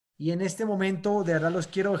Y en este momento, de verdad, los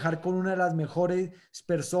quiero dejar con una de las mejores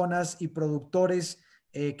personas y productores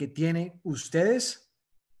que tienen ustedes.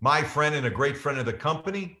 My friend and a great friend of the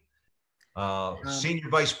company, Am-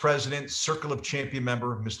 Senior Vice President, Circle of Champion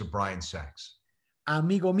member, Mr. Brian Sax.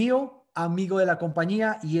 amigo mío, amigo de la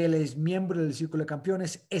compañía, y él es miembro del Círculo de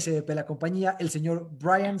Campeones, SVP de la compañía, el señor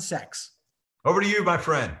Brian Sax. Over to you, my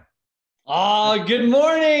friend. Oh, good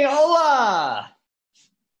morning. Hola.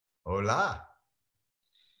 Hola.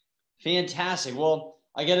 Fantastic. Well,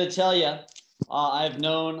 I got to tell you, I've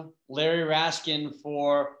known Larry Raskin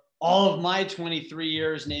for all of my 23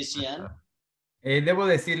 years in ACN. Debo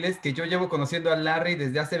decirles que yo llevo conociendo a Larry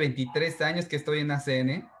desde hace 23 años que estoy en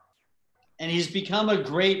ACN. And he's become a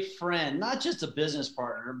great friend, not just a business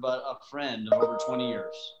partner, but a friend of over 20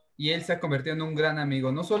 years. Y él se ha convertido en un gran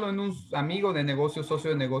amigo, no solo en un amigo de negocio, socio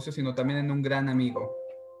de negocio, sino también en un gran amigo.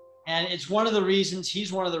 And it's one of the reasons,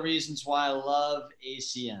 he's one of the reasons why I love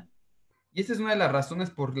ACN. Y esa es una de las razones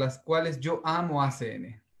por las cuales yo amo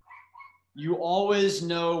ACN. You always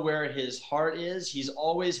know where his heart is. He's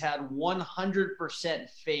always had 100%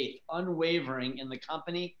 faith, unwavering in the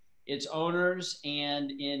company, its owners, and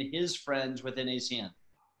in his friends within ACN.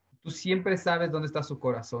 Tú siempre sabes dónde está su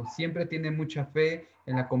corazón. Siempre tiene mucha fe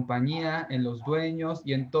en la compañía, en los dueños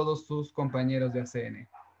y en todos sus compañeros de ACN.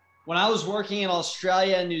 When I was working in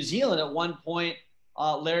Australia and New Zealand, at one point,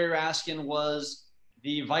 Larry Raskin was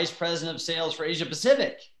the vice president of sales for Asia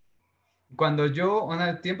Pacific. Cuando yo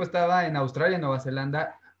un tiempo estaba en Australia, Nueva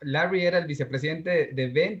Zelanda, Larry era el vicepresidente de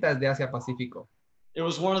ventas de Asia Pacífico. It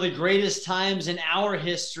was one of the greatest times in our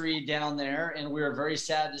history down there, and we were very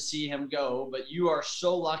sad to see him go. But you are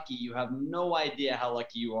so lucky. You have no idea how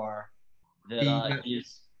lucky you are that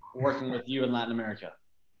he's working with you in Latin America.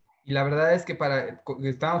 Y la verdad es que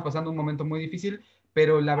estábamos pasando un momento muy difícil,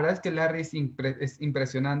 pero la verdad es que Larry es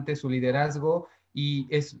impresionante, su liderazgo, y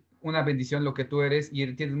es una bendición lo que tú eres, y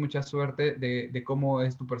tienes mucha suerte de cómo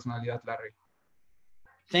es tu personalidad, Larry.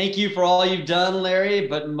 Thank you for all you've done, Larry,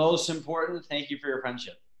 but most important, thank you for your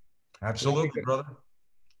friendship. Absolutely, brother.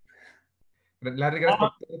 Larry, gracias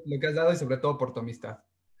por todo lo que has dado y sobre todo por tu amistad.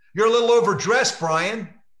 You're a little overdressed, Brian.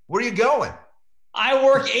 Where are you going? I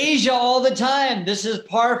work Asia all the time. This is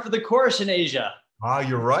par for the course in Asia. Ah,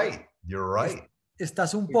 you're right. You're right.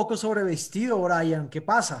 Estás un poco sobrevestido, Brian. ¿Qué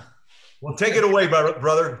pasa? Well, take it away,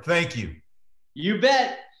 brother. Thank you. You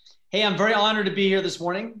bet. Hey, I'm very honored to be here this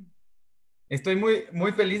morning. Estoy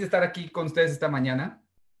muy feliz de estar aquí con ustedes esta mañana.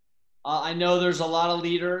 I know there's a lot of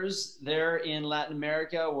leaders there in Latin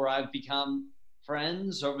America where I've become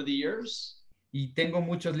friends over the years. Y tengo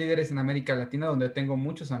muchos líderes en América Latina donde tengo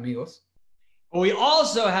muchos amigos. We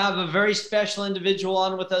also have a very special individual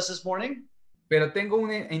on with us this morning. Pero tengo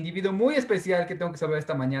un individuo muy especial que tengo que saludar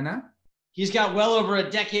esta mañana. He's got well over a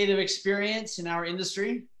decade of experience in our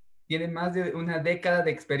industry. Tiene más de una década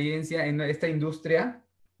de experiencia en esta industria.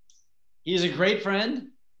 He's a great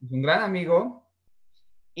friend. Es un gran amigo.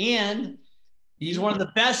 And he's one of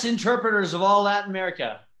the best interpreters of all Latin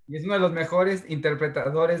America. Y es uno de los mejores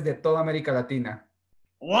interpretadores de toda América Latina.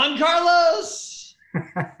 Juan Carlos!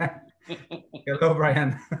 Hello,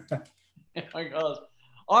 Brian. Juan Carlos.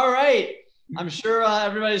 All right. I'm sure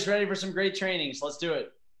everybody's ready for some great training, so let's do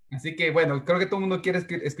it. Así que, bueno, creo que todo el mundo quiere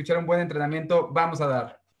escuchar un buen entrenamiento. Vamos a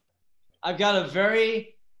dar. I've got a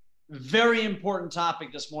very, very important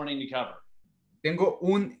topic this morning to cover. Tengo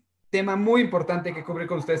un tema muy importante que cubrir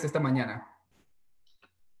con ustedes esta mañana.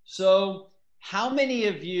 So, how many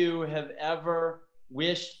of you have ever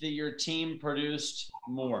wished that your team produced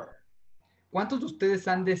more? ¿Cuántos de ustedes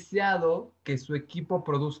han deseado que su equipo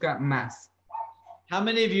produzca más? How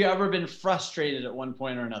many of you have ever been frustrated at one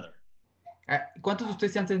point or another? ¿Cuántos de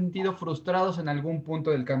ustedes se han sentido frustrados en algún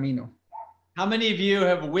punto del camino? How many of you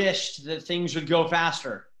have wished that things would go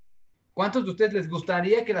faster? ¿Cuántos de ustedes les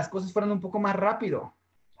gustaría que las cosas fueran un poco más rápido?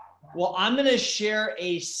 Well, I'm going to share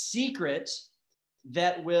a secret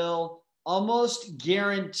that will almost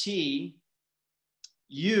guarantee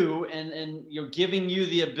you and you're giving you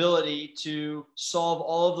the ability to solve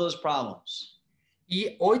all of those problems.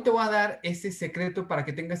 Y hoy te voy a dar ese secreto para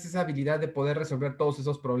que tengas esa habilidad de poder resolver todos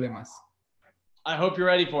esos problemas. I hope you're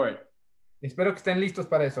ready for it. Espero que estén listos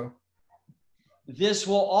para eso. This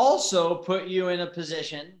will also put you in a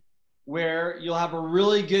position where you'll have a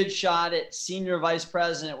really good shot at senior vice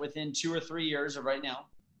president within 2 or 3 years of right now.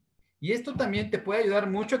 Y esto también te puede ayudar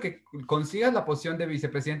mucho a que consigas la posición de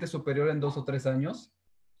vicepresidente superior en 2 o 3 años.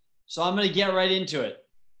 So I'm going to get right into it.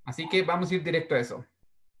 Así que vamos a ir directo a eso.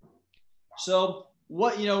 So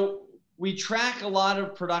we track a lot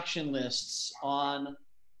of production lists on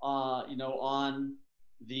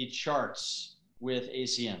the charts with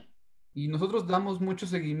ACN. Y nosotros damos mucho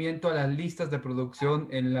seguimiento a las listas de producción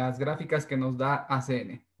en las gráficas que nos da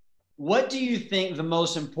ACN. What do you think the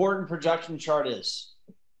most important production chart is?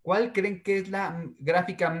 ¿Cuál creen que es la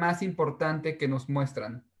gráfica más importante que nos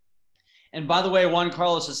muestran? And by the way, Juan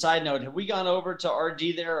Carlos, a side note, have we gone over to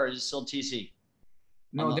RD there or is it still TC?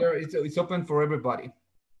 No, it's open for everybody.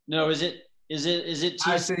 No, is it TC?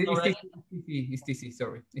 It's TC,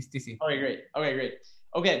 sorry. It's TC. Okay, great.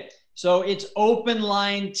 Okay, so it's open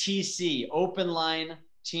line TC, open line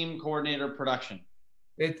team coordinator production.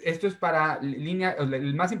 Esto es para línea,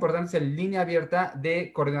 el más importante es el línea abierta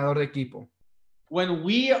de coordinador de equipo. When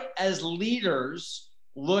we as leaders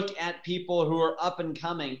look at people who are up and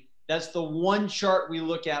coming, that's the one chart we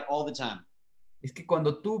look at all the time. Es que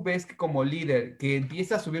cuando tú ves que como líder que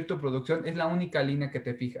empieza a subir tu producción, es la única línea que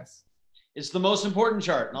te fijas. It's the most important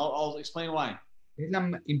chart, and I'll explain why. Es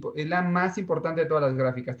la más importante de todas las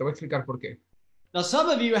gráficas. Te voy a explicar por qué. Now, some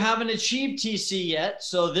of you haven't achieved TC yet,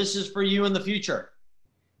 so this is for you in the future.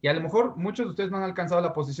 Y a lo mejor muchos de ustedes no han alcanzado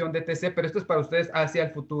la posición de TC, pero esto es para ustedes hacia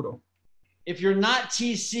el futuro. If you're not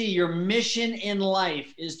TC, your mission in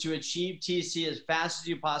life is to achieve TC as fast as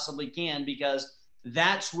you possibly can, because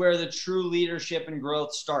that's where the true leadership and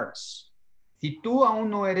growth starts. Si tú aún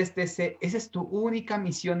no eres TC, esa es tu única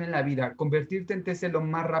misión en la vida, convertirte en TC lo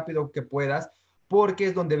más rápido que puedas, porque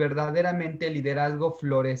es donde verdaderamente el liderazgo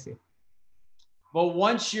florece. But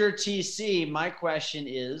once you're TC, my question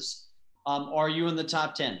is, are you in the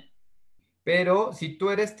top 10? Pero si tú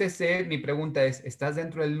eres TC, mi pregunta es, ¿estás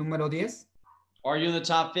dentro del número 10? Are you in the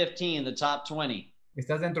top 15, the top 20?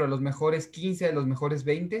 ¿Estás dentro de los mejores 15, de los mejores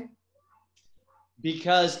 20?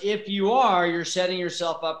 Because if you are, you're setting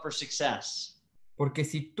yourself up for success. Porque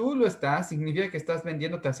si tú lo estás, significa que estás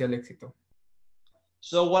vendiéndote hacia el éxito.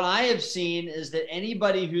 So what I have seen is that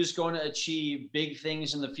anybody who's going to achieve big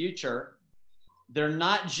things in the future, they're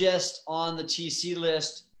not just on the TC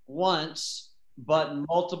list once, but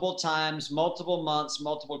multiple times, multiple months,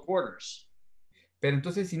 multiple quarters. Pero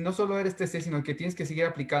entonces, si no solo eres TC, sino que tienes que seguir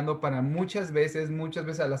aplicando para muchas veces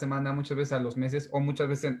a la semana, muchas veces a los meses o muchas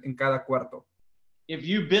veces en cada cuarto. If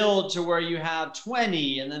you build to where you have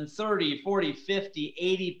 20 and then 30, 40, 50,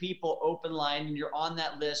 80 people open line and you're on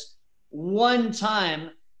that list one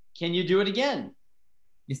time, can you do it again?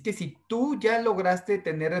 Y es que si tú ya lograste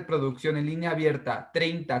tener producción en línea abierta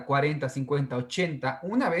 30, 40, 50, 80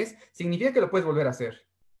 una vez, significa que lo puedes volver a hacer.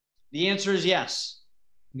 The answer is yes.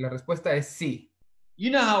 Y la respuesta es sí. You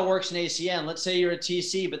know how it works in ACN. Let's say you're a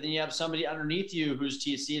TC, but then you have somebody underneath you who's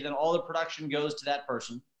TC, then all the production goes to that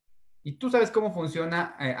person. Y tú sabes cómo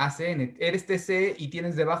funciona ACN. Eres TC y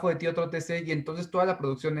tienes debajo de ti otro TC y entonces toda la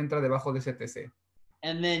producción entra debajo de ese TC.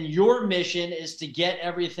 And then your mission is to get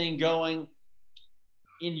everything going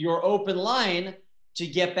in your open line to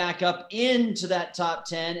get back up into that top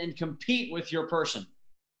 10 and compete with your person.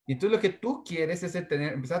 Y tú lo que tú quieres es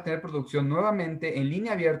empezar a tener producción nuevamente en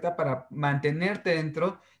línea abierta para mantenerte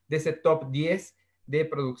dentro de ese top 10 de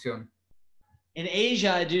producción. In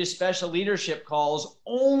Asia, I do special leadership calls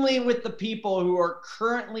only with the people who are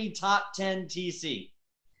currently top 10 TC.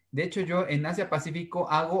 De hecho, yo en Asia Pacífico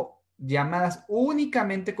hago llamadas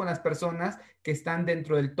únicamente con las personas que están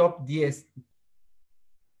dentro del top 10.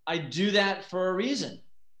 I do that for a reason.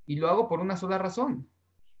 Y lo hago por una sola razón.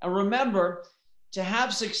 And remember, to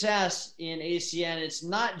have success in ACN, it's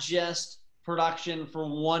not just production for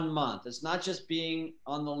 1 month. It's not just being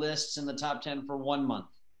on the lists in the top 10 for 1 month.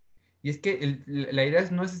 Y es que la idea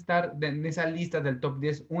no es estar en esa lista del top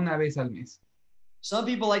 10 una vez al mes. Some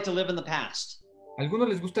people like to live in the past. A algunos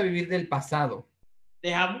les gusta vivir del pasado.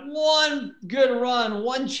 They have one good run,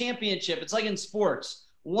 one championship. It's like in sports.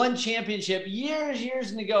 One championship,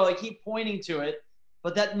 years ago. I keep pointing to it,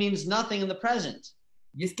 but that means nothing in the present.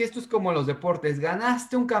 Y es que esto es como los deportes.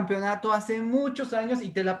 Ganaste un campeonato hace muchos años y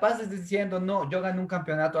te la pasas diciendo, no, yo gané un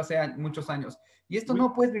campeonato hace muchos años. Y esto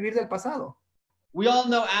no puedes vivir del pasado. We all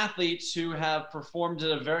know athletes who have performed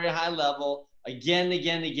at a very high level again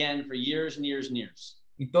for years and years.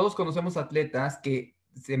 Y todos conocemos atletas que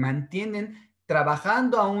se mantienen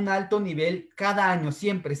trabajando a un alto nivel cada año,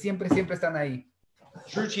 siempre están ahí.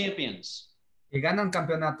 True champions. Que ganan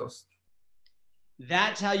campeonatos.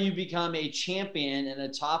 That's how you become a champion and a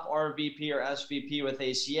top RVP or SVP with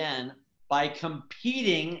ACN, by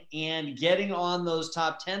competing and getting on those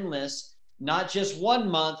top 10 lists, not just 1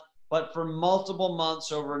 month, but for multiple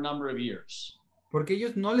months over a number of years. Porque a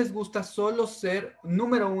ellos no les gusta solo ser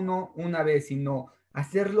número 1 una vez, sino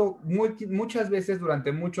hacerlo muchas veces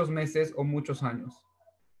durante muchos meses o muchos años.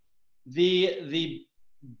 The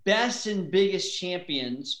best and biggest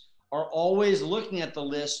champions are always looking at the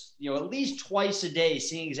list, at least twice a day,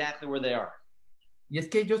 seeing exactly where they are. Y es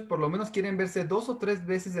que ellos por lo menos quieren verse 2 o 3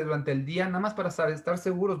 veces durante el día, nada más para estar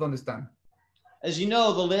seguros dónde están. As you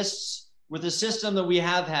know, the lists with the system that we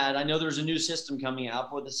have had, I know there's a new system coming out,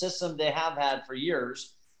 but with the system they have had for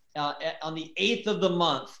years, on the 8th of the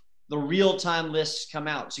month, the real-time lists come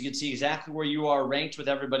out. So you can see exactly where you are ranked with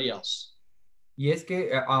everybody else. Y es que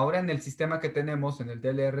ahora en el sistema que tenemos, en el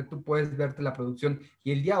DLR, tú puedes verte la producción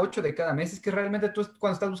y el día 8 de cada mes es que realmente tú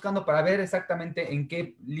cuando estás buscando para ver exactamente en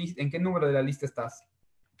qué número de la lista estás.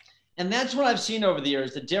 And that's what I've seen over the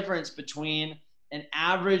years, the difference between an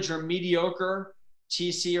average or mediocre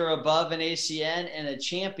TC or above an ACN and a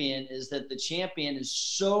champion is that the champion is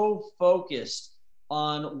so focused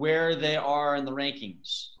on where they are in the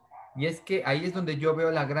rankings. Y es que ahí es donde yo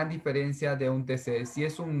veo la gran diferencia de un TC, si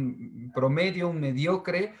es un promedio, un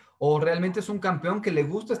mediocre, o realmente es un campeón que le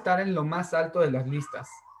gusta estar en lo más alto de las listas.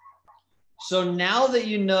 So now that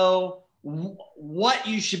you know what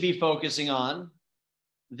you should be focusing on,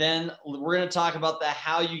 then we're going to talk about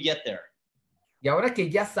how you get there. Y ahora que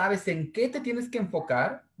ya sabes en qué te tienes que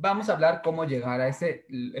enfocar, vamos a hablar cómo llegar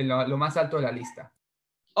a lo más alto de la lista.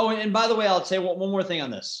 Oh, and by the way, I'll say one more thing on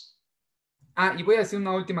this. Ah, y voy a decir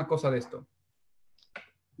una última cosa de esto.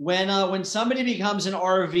 When somebody becomes an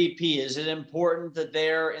RVP, is it important that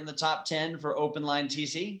they're in the top 10 for open line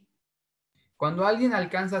TC? Cuando alguien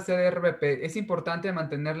alcanza a ser RVP, ¿es importante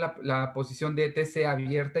mantener la posición de TC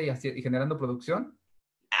abierta y generando producción?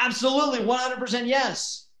 Absolutely, 100%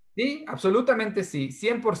 yes. Sí, absolutamente sí,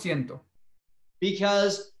 100%.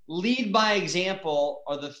 Because lead by example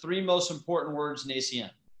are the 3 most important words in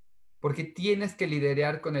ACN. Porque tienes que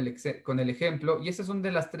liderar con el ejemplo, y esas son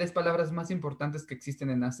de las 3 palabras más importantes que existen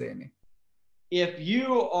en ACN. If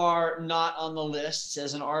you are not on the lists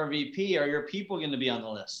as an RVP, are your people going to be on the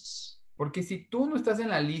lists? Porque si tú no estás en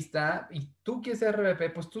la lista y tú quieres ser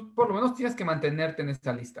RVP, pues tú por lo menos tienes que mantenerte en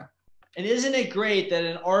esta lista. And isn't it great that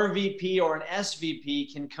an RVP or an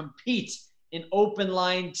SVP can compete in open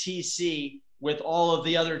line TC with all of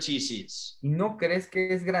the other TCs? ¿Y no crees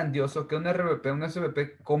que es grandioso que un RVP, un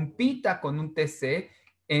SVP compita con un TC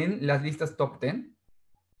en las listas top 10?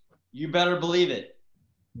 You better believe it.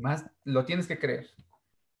 Más lo tienes que creer.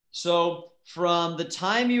 So from the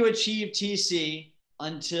time you achieve TC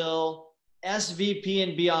until SVP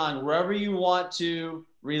and beyond, wherever you want to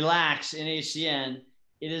relax in ACN,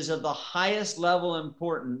 it is of the highest level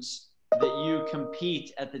importance that you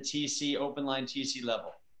compete at the TC, open line TC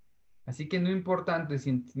level. Así que no importante,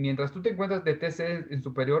 mientras tú te encuentras de TC en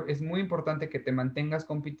superior, es muy importante que te mantengas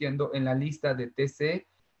compitiendo en la lista de TC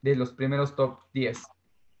de los primeros top 10.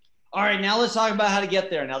 All right, now let's talk about how to get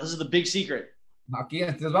there. Now, this is the big secret. Aquí,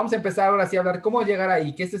 entonces vamos a empezar ahora sí a hablar cómo llegar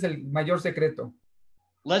ahí, que este es el mayor secreto.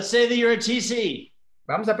 Let's say that you're a TC.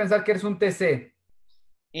 Vamos a pensar que eres un TC.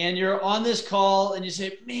 And you're on this call and you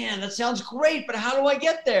say, man, that sounds great, but how do I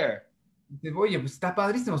get there? Dices, oye, pues está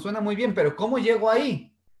padrísimo, suena muy bien, pero ¿cómo llego ahí?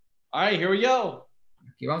 All right, here we go.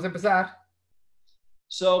 Aquí vamos a empezar.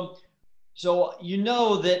 So you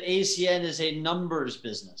know that ACN is a numbers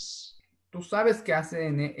business. Tú sabes que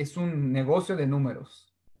ACN es un negocio de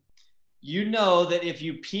números. You know that if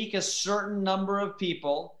you peak a certain number of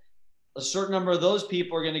people, a certain number of those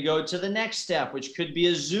people are going to go to the next step, which could be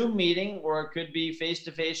a Zoom meeting or it could be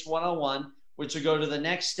face-to-face one-on-one, which will go to the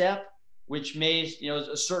next step, which may,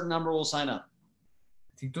 a certain number will sign up.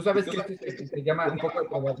 Si tú sabes que esto se llama un poco de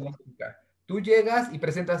probabilidad. Tú llegas y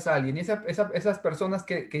presentas a alguien y esas personas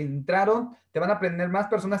que entraron, te van a aprender más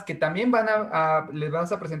personas que también les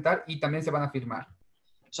vas a presentar y también se van a firmar.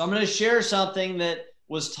 So I'm going to share something that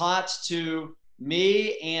was taught to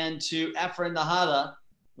me and to Efren Nahada,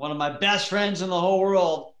 one of my best friends in the whole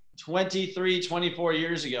world, 23, 24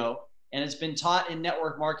 years ago, and it's been taught in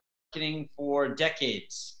network marketing for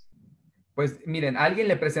decades. Pues miren, alguien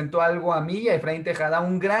le presentó algo a mí y a Efraín Tejada,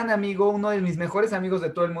 un gran amigo, uno de mis mejores amigos de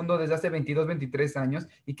todo el mundo desde hace 22, 23 años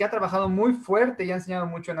y que ha trabajado muy fuerte y ha enseñado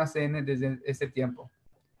mucho en ACN desde ese tiempo.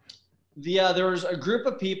 There was a group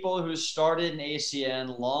of people who started in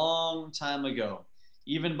ACN long time ago,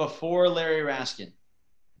 even before Larry Raskin.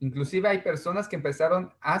 Inclusive hay personas que empezaron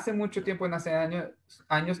hace mucho tiempo en hace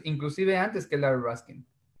años, inclusive antes que Larry Raskin.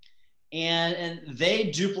 And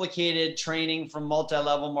they duplicated training from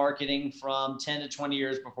multi-level marketing from 10 to 20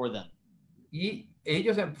 years before them. Y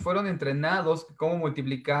ellos fueron entrenados cómo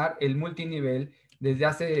multiplicar el multinivel desde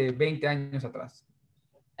hace 20 años atrás.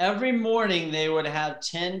 Every morning they would have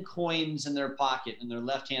 10 coins in their pocket, in their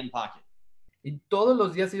left-hand pocket. Y todos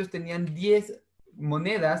los días ellos tenían 10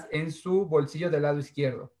 monedas en su bolsillo del lado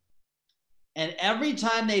izquierdo. And every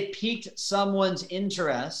time they piqued someone's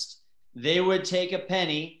interest, they would take a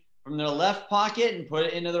penny from their left pocket and put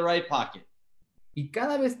it into the right pocket. Y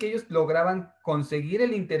cada vez que ellos lograban conseguir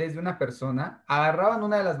el interés de una persona, agarraban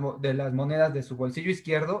una de las monedas de su bolsillo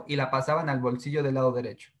izquierdo y la pasaban al bolsillo del lado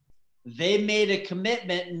derecho. They made a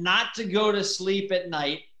commitment not to go to sleep at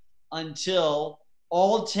night until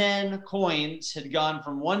all 10 coins had gone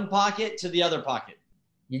from one pocket to the other pocket.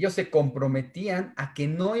 Y ellos se comprometían a que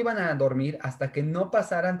no iban a dormir hasta que no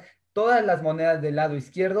pasaran todas las monedas del lado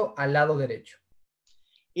izquierdo al lado derecho.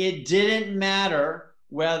 It didn't matter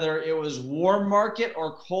whether it was warm market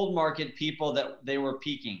or cold market people that they were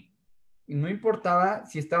peaking. Y no importaba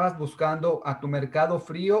si estabas buscando a tu mercado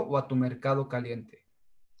frío o a tu mercado caliente.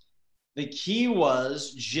 The key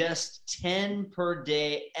was just 10 per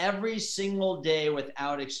day, every single day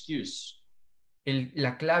without excuse.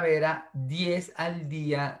 La clave era 10 al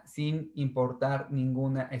día sin importar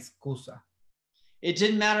ninguna excusa. It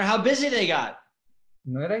didn't matter how busy they got.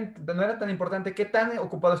 No era tan importante qué tan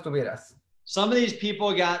ocupado estuvieras. Some of these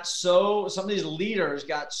leaders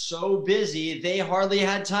got so busy, they hardly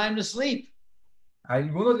had time to sleep.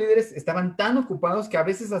 Algunos líderes estaban tan ocupados que a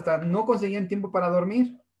veces hasta no conseguían tiempo para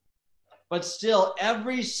dormir. But still,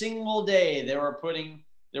 every single day they were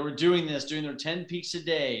doing their 10 peaks a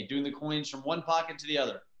day, doing the coins from one pocket to the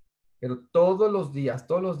other. Pero todos los días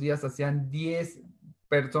hacían 10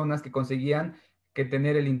 personas que conseguían que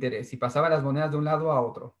tener el interés y pasaban las monedas de un lado a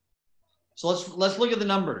otro. So let's look at the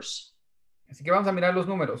numbers. Así que vamos a mirar los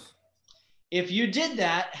números. If you did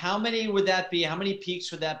that, how many would that be? How many peaks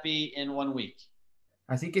would that be in 1 week?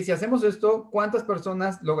 Así que si hacemos esto, ¿cuántas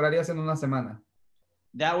personas lograrías en una semana?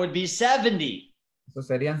 That would be 70. Eso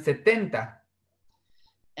serían 70.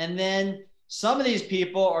 And then some of these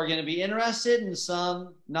people are going to be interested and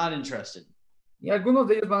some not interested. Y algunos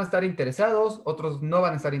de ellos van a estar interesados, otros no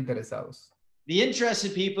van a estar interesados. The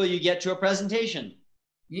interested people, you get to a presentation.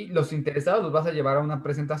 Y los interesados los vas a llevar a una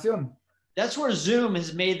presentación. That's where Zoom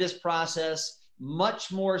has made this process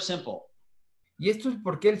much more simple. Y esto es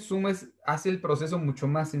porque el Zoom hace el proceso mucho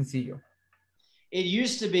más sencillo. It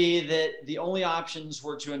used to be that the only options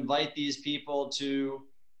were to invite these people to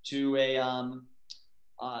a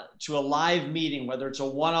live meeting, whether it's a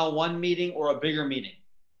one-on-one meeting or a bigger meeting.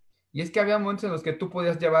 Y es que había momentos en los que tú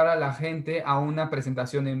podías llevar a la gente a una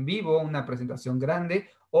presentación en vivo, una presentación grande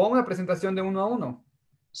o una presentación de uno a uno.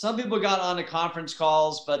 Some people got onto conference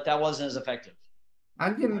calls, but that wasn't as effective.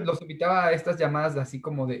 Alguien los invitaba a estas llamadas así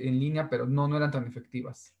como en línea, pero no eran tan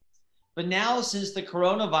efectivas. But now, since the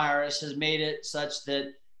coronavirus has made it such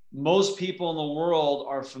that most people in the world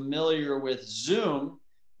are familiar with Zoom,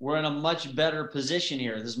 we're in a much better position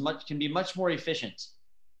here. Can be much more efficient.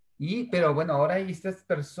 Pero bueno, ahora hay estas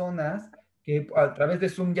personas que a través de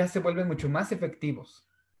Zoom ya se vuelven mucho más efectivos.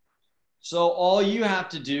 So all you have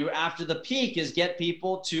to do after the peak is get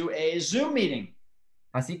people to a Zoom meeting.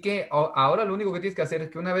 Así que ahora lo único que tienes que hacer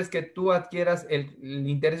es que una vez que tú adquieras el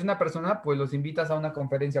interés de una persona, pues los invitas a una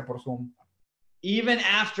conferencia por Zoom. Even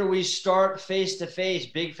after we start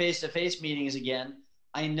face-to-face, big face-to-face meetings again,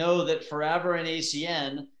 I know that forever in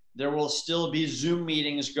ACN, there will still be Zoom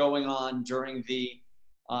meetings going on during the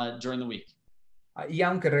week. Y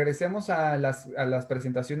aunque regresemos a las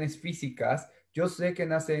presentaciones físicas, yo sé que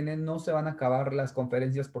en ACN no se van a acabar las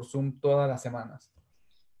conferencias por Zoom todas las semanas.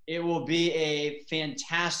 It will be a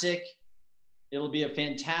fantastic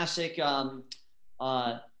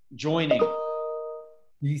joining.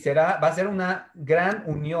 Y va a ser una gran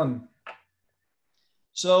unión.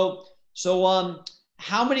 So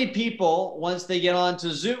how many people, once they get on to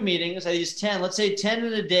Zoom meetings, at these 10, let's say 10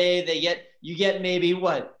 in a day, you get maybe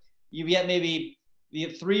what? You get maybe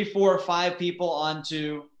 3, 4, 5 people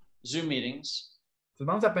onto Zoom meetings. Entonces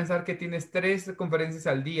vamos a pensar que tienes 3 conferencias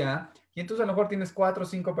al día y entonces a lo mejor tienes 4 o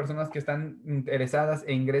 5 personas que están interesadas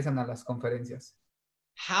e ingresan a las conferencias.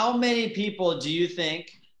 How many people do you think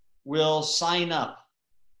will sign up?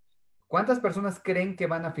 ¿Cuántas personas creen que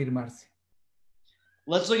van a firmarse?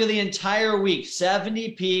 Let's look at the entire week,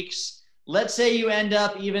 70 peaks. Let's say you end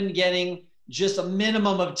up even getting just a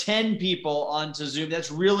minimum of 10 people onto Zoom.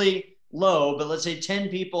 That's really low, but let's say 10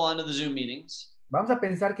 people onto the Zoom meetings. Vamos a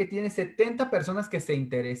pensar que tienes 70 personas que se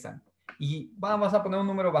interesan. Y vamos a poner un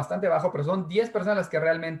número bastante bajo, pero son 10 personas las que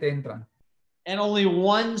realmente entran. And only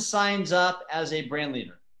one signs up as a brand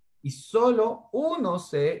leader. Y solo uno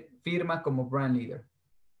se firma como brand leader.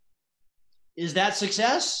 Is that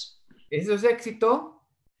success? ¿Eso es éxito?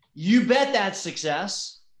 You bet that's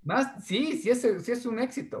success. Sí es un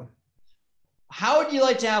éxito. How would you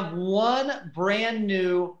like to have one brand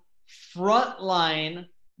new frontline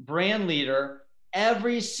brand leader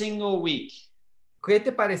every single week? ¿Qué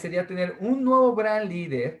te parecería tener un nuevo brand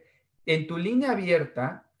leader en tu línea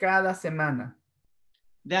abierta cada semana?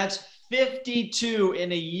 That's 52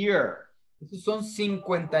 in a year. Esos son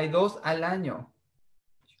 52 al año.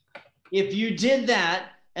 If you did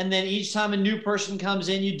that, and then each time a new person comes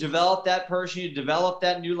in, you develop that person, you develop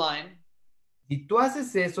that new line. Si tú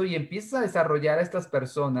haces eso y empiezas a desarrollar a estas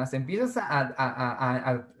personas, empiezas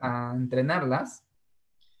a entrenarlas,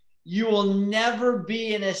 you will never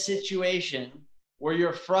be in a situation where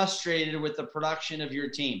you're frustrated with the production of your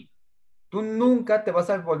team. tú nunca te vas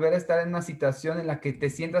a volver a estar en una situación en la que te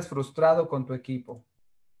sientas frustrado con tu equipo.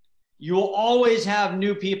 You will always have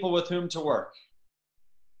new people with whom to work.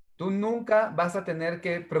 Tú nunca vas a tener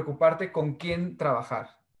que preocuparte con quién trabajar.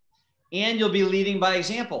 And you'll be leading by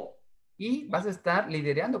example. Y vas a estar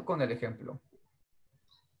liderando con el ejemplo.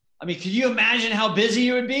 I mean, could you imagine how busy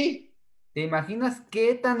you would be? ¿Te imaginas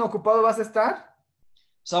qué tan ocupado vas a estar?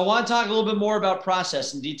 So I want to talk a little bit more about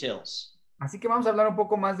process and details. Así que vamos a hablar un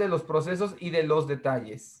poco más de los procesos y de los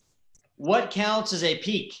detalles. What counts as a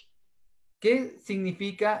peak? ¿Qué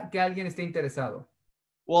significa que alguien esté interesado?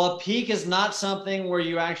 Well, a peak is not something where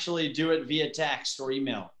you actually do it via text or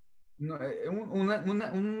email. No,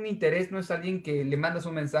 un interés no es alguien que le mandas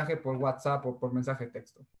un mensaje por WhatsApp o por mensaje de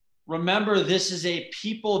texto. Remember, this is a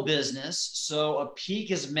people business, so a peak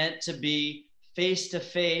is meant to be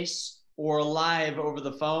face-to-face or live over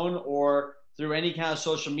the phone or through any kind of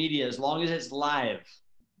social media, as long as it's live.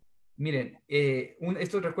 Miren,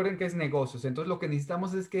 esto recuerden que es negocios, entonces lo que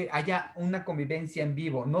necesitamos es que haya una convivencia en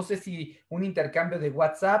vivo. No sé si un intercambio de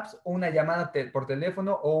WhatsApps, o una llamada por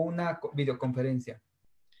teléfono o una videoconferencia.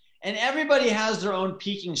 And everybody has their own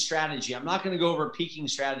peaking strategy. I'm not going to go over peaking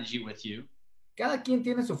strategy with you. Cada quien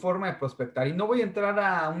tiene su forma de prospectar y no voy a entrar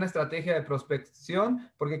a una estrategia de prospección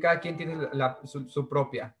porque cada quien tiene su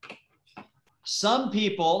propia. Some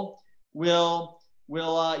people will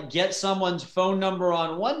get someone's phone number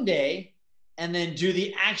on one day and then do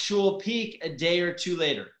the actual peak a day or two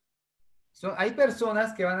later. Hay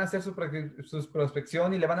personas que van a hacer su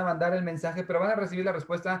prospección y le van a mandar el mensaje, pero van a recibir la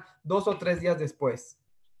respuesta 2 o 3 días después.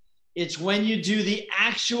 It's when you do the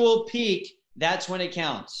actual peak, that's when it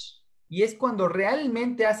counts. Y es cuando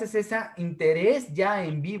realmente haces ese interés ya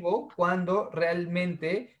en vivo, cuando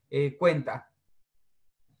realmente cuenta.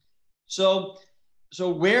 So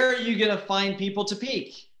where are you going to find people to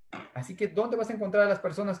peak? Así que, ¿dónde vas a encontrar a las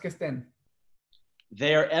personas que estén?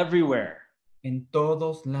 They are everywhere. En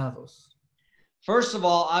todos lados. First of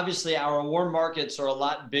all, obviously, our warm markets are a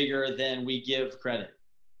lot bigger than we give credit.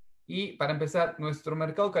 Y para empezar, nuestro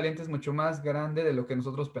mercado caliente es mucho más grande de lo que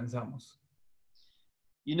nosotros pensamos.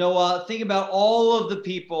 You know, think about all of the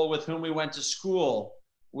people with whom we went to school,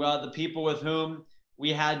 the people with whom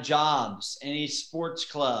we had jobs, any sports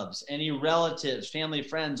clubs, any relatives, family,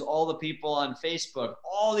 friends, all the people on Facebook,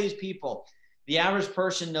 all these people. The average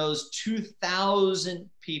person knows 2,000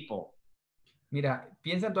 people. Mira,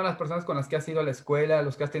 piensa en todas las personas con las que has ido a la escuela,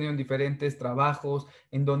 los que has tenido en diferentes trabajos,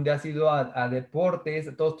 en donde has ido a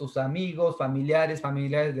deportes, todos tus amigos, familiares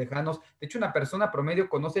lejanos. De hecho, una persona promedio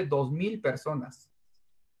conoce 2,000 personas.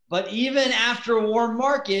 But even after warm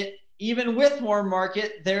market, even with warm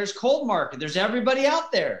market, there's cold market. There's everybody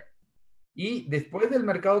out there. Y después del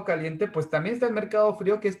mercado caliente, pues también está el mercado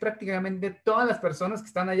frío, que es prácticamente todas las personas que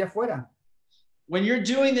están allá afuera. When you're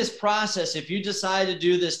doing this process, if you decide to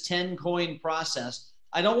do this 10 coin process,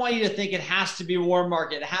 I don't want you to think it has to be warm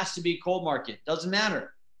market, it has to be cold market. Doesn't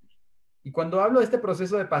matter. Y cuando hablo de este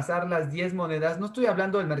proceso de pasar las 10 monedas, no estoy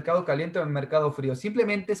hablando del mercado caliente o del mercado frío,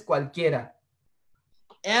 simplemente es cualquiera.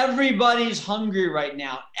 Everybody's hungry right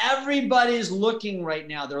now. Everybody's looking right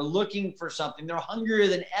now. They're looking for something. They're hungrier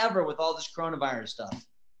than ever with all this coronavirus stuff.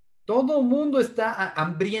 Todo el mundo está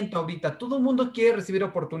hambriento ahorita. Todo el mundo quiere recibir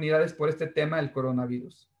oportunidades por este tema del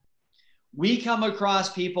coronavirus. We come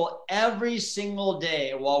across people every single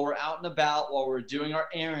day while we're out and about, while we're doing our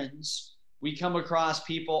errands. We come across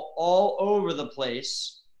people all over the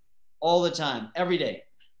place, all the time, every day.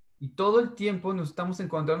 Y todo el tiempo nos estamos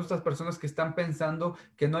encontrando estas personas que están pensando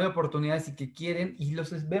que no hay oportunidades y que quieren, y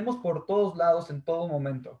los vemos por todos lados en todo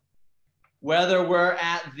momento. Whether we're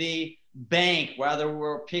at the bank, whether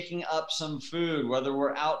we're picking up some food, whether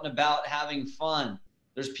we're out and about having fun,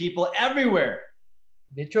 there's people everywhere.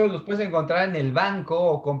 De hecho, los puedes encontrar en el banco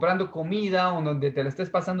o comprando comida o donde te la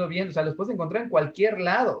estés pasando bien. O sea, los puedes encontrar en cualquier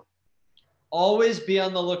lado. Always be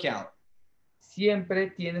on the lookout.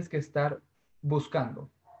 Siempre tienes que estar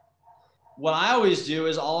buscando. What I always do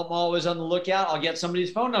is I'm always on the lookout. I'll get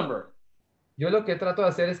somebody's phone number. Yo lo que trato de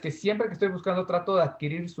hacer es que siempre que estoy buscando trato de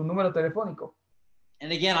adquirir su número telefónico.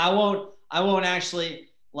 And again, I won't actually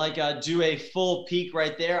do a full peek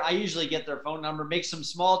right there. I usually get their phone number, make some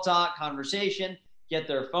small talk, conversation, get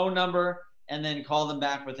their phone number, and then call them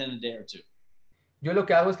back within a day or two. Yo lo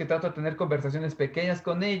que hago es que trato de tener conversaciones pequeñas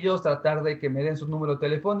con ellos, tratar de que me den su número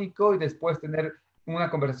telefónico y después tener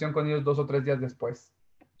una conversación con ellos 2 o 3 días después.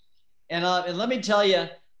 And let me tell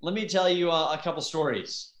you a couple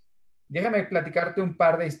stories. Déjame platicarte un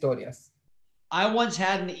par de historias. I once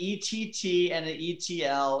had an ETT and an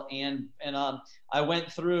ETL, and I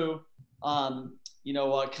went through,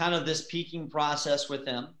 kind of this peaking process with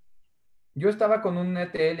them. Yo estaba con un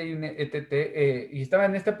ETL y un ETT y estaba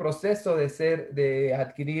en este proceso de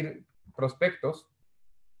adquirir prospectos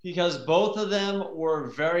Because both of them were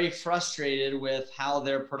very frustrated with how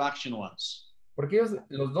their production was. porque ellos,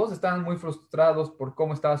 los dos estaban muy frustrados por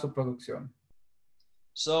cómo estaba su producción.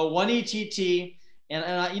 So one ETT,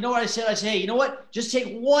 and you know what I said? I said, hey, you know what? Just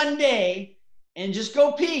take one day and just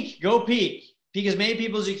go peak. Peak as many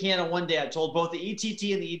people as you can in one day. I told both the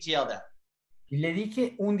ETT and the ETL that. Y le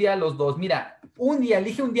dije un día a los dos, mira,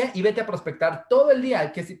 elige un día y vete a prospectar todo el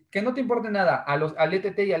día, que no te importe nada, al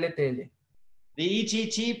ETT y al ETL. The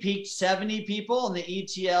ETT peaked 70 people and the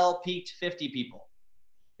ETL peaked 50 people.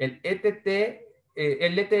 El ETL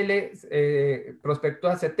prospectó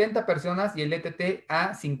a 70 personas y el ETT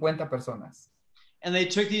a 50 personas. And they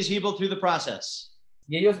took these people through the process.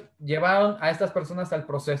 Y ellos llevaron a estas personas al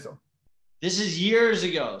proceso. This is years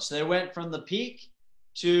ago. So they went from the peak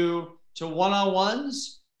to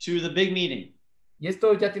one-on-ones to the big meeting. Y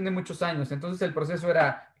esto ya tiene muchos años. Entonces el proceso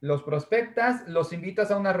era, los prospectas, los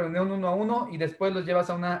invitas a una reunión 1 a 1 y después los llevas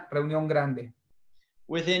a una reunión grande.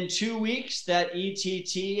 Within 2 weeks, that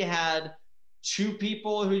ETT had 2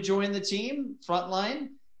 people who joined the team frontline,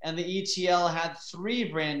 and the ETL had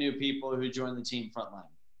 3 brand new people who joined the team frontline.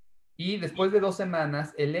 Y después de 2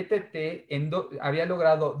 semanas, el ETT había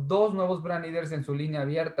logrado 2 nuevos brand leaders en su línea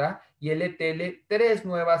abierta y el ETL 3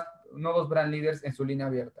 nuevos brand leaders en su línea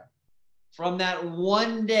abierta. From that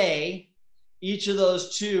one day, each of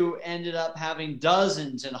those 2 ended up having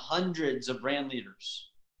dozens and hundreds of brand leaders.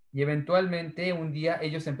 Y eventualmente un día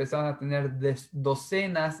ellos empezaron a tener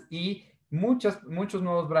docenas y muchos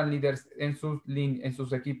nuevos brand leaders en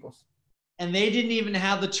sus equipos. And they didn't even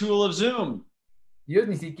have the tool of Zoom. Y ellos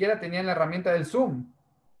ni siquiera tenían la herramienta del Zoom.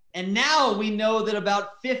 And now we know that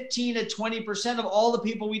about 15 to 20% of all the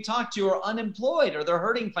people we talk to are unemployed or they're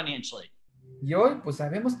hurting financially. Y hoy, pues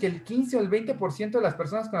sabemos que el 15 o el 20% de las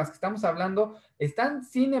personas con las que estamos hablando están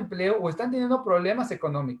sin empleo o están teniendo problemas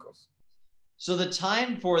económicos. So the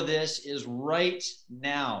time for this is right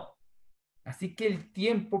now. Así que el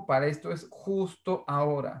tiempo para esto es justo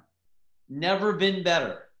ahora. Never been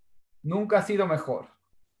better. Nunca ha sido mejor.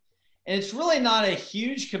 And it's really not a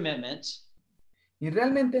huge commitment. Y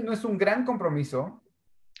realmente no es un gran compromiso.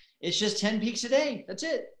 It's just 10 peaks a day. That's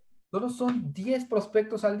it. Solo son 10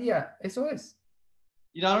 prospectos al día. Eso es.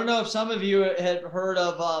 You know, I don't know if some of you had heard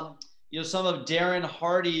of, some of Darren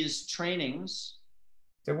Hardy's trainings.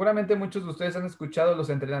 Seguramente muchos de ustedes han escuchado los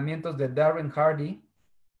entrenamientos de Darren Hardy.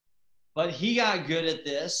 But he got good at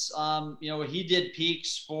this. He did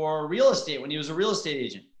peaks for real estate when he was a real estate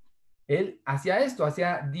agent. Él hacía esto,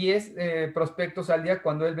 hacía 10 prospectos al día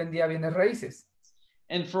cuando él vendía bienes raíces.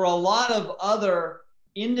 And for a lot of other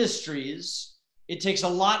industries, it takes a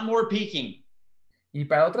lot more peaking. Y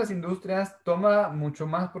para otras industrias toma mucho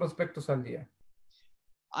más prospectos al día.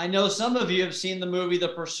 I know some of you have seen the movie The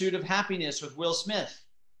Pursuit of Happiness with Will Smith.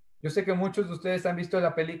 Yo sé que muchos de ustedes han visto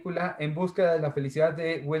la película En búsqueda de la felicidad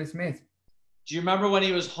de Will Smith. Do you remember when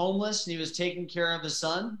he was homeless and he was taking care of his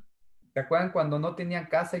son? ¿Se acuerdan cuando no tenía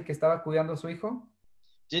casa y que estaba cuidando a su hijo?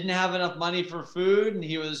 Didn't have enough money for food and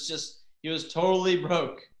he was totally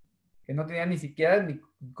broke. Que no tenía ni siquiera ni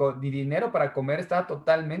dinero para comer, estaba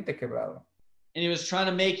totalmente quebrado. And he was trying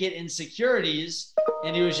to make it in securities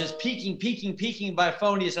and he was just peaking by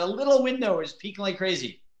phone. He had a little window, he was peaking like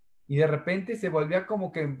crazy. Y de repente se volvía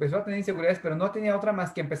como que empezó a tener inseguridades, pero no tenía otra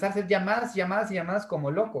más que empezar a hacer llamadas como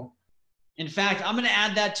loco. In fact, I'm going to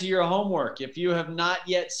add that to your homework. If you have not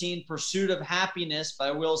yet seen Pursuit of Happiness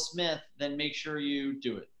by Will Smith, then make sure you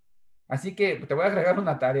do it. Así que te voy a agregar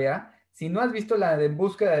una tarea. Si no has visto la de En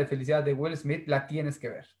búsqueda de felicidad de Will Smith, la tienes que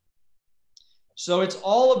ver. So it's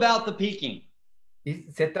all about the peaking. Y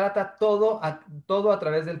se trata todo a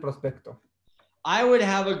través del prospecto. I would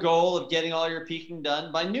have a goal of getting all your peaking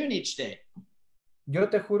done by noon each day. Yo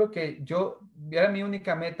te juro que era mi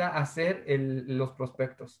única meta hacer los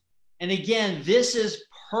prospectos. And again, this is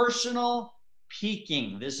personal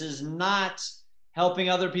peaking. This is not helping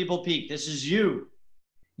other people peak. This is you.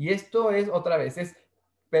 Y esto es otra vez,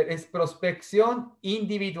 es prospección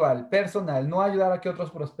individual, personal, no ayudar a que otros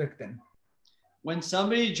prospecten. When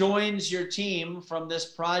somebody joins your team from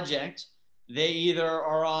this project, they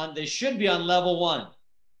should be on level 1.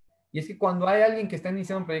 Y es que cuando hay alguien que está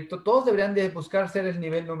iniciando un proyecto, todos deberían de buscar ser el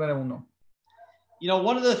nivel número 1. You know,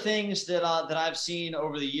 one of the things that I've seen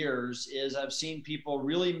over the years is I've seen people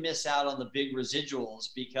really miss out on the big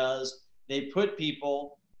residuals because they put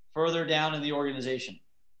people further down in the organization.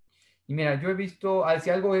 Y mira, yo he visto, si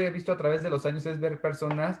algo he visto a través de los años es ver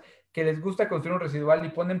personas que les gusta construir un residual y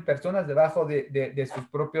ponen personas debajo de sus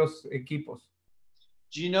propios equipos.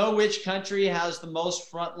 Do you know which country has the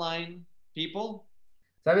most frontline people?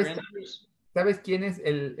 ¿Sabes quién es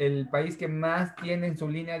el país que más tiene en su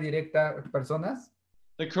línea directa personas?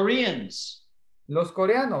 The Koreans. Los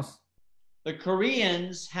coreanos. The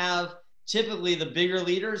Koreans have typically the bigger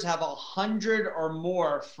leaders have 100 or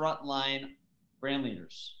more frontline brand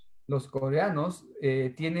leaders. Los coreanos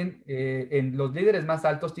tienen, en los líderes más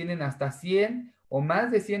altos tienen hasta 100 o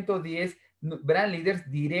más de 110 brand leaders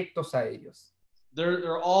directos a ellos.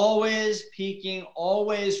 They're always peaking,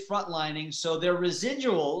 always frontlining. So their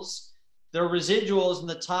residuals in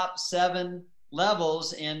the top 7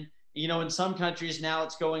 levels. And, you know, in some countries now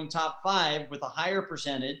it's going top 5 with a higher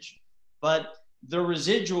percentage, but the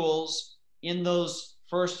residuals in those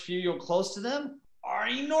first few you're close to them are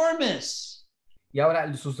enormous. Y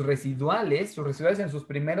ahora sus residuales en sus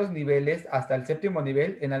primeros niveles hasta el 7º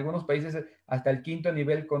nivel, en algunos países hasta el 5º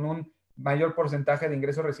nivel con un mayor porcentaje de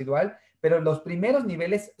ingreso residual, pero los primeros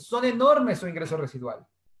niveles son enormes su ingreso residual.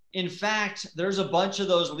 In fact, there's a bunch of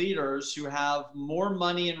those leaders who have more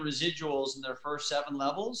money in residuals in their first 7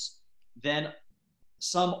 levels than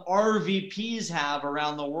some RVPs have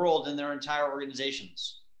around the world in their entire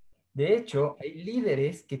organizations. De hecho, hay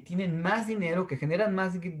líderes que tienen más dinero, que generan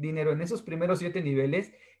más dinero en esos primeros 7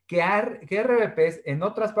 niveles que RVPs en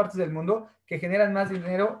otras partes del mundo que generan más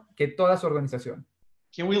dinero que toda su organización.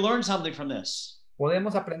 Can we learn something from this?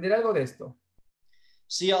 ¿Podemos aprender algo de esto?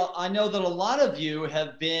 See, I know that a lot of you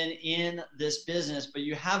have been in this business, but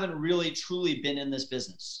you haven't really truly been in this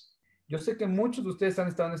business. Yo sé que muchos de ustedes han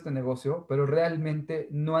estado en este negocio, pero realmente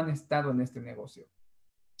no han estado en este negocio.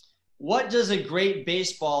 What does a great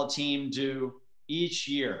baseball team do each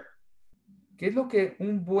year? ¿Qué es lo que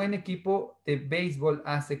un buen equipo de béisbol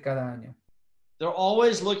hace cada año? They're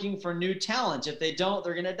always looking for new talent. If they don't,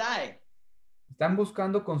 they're going to die. Están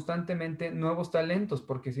buscando constantemente nuevos talentos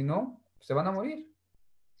porque si no, se van a morir.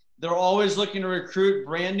 They're always looking to recruit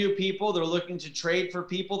brand new people. They're looking to trade for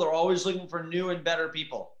people. They're always looking for new and better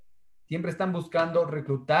people. Siempre están buscando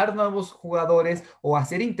reclutar nuevos jugadores o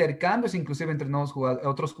hacer intercambios inclusive entre nuevos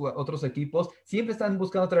otros equipos. Siempre están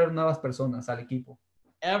buscando traer nuevas personas al equipo.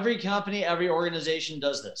 Every company, every organization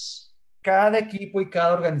does this. Cada equipo y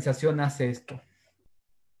cada organización hace esto.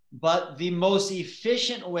 But the most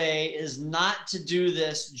efficient way is not to do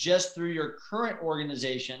this just through your current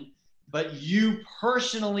organization, but you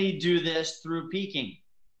personally do this through peaking.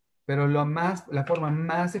 Pero la forma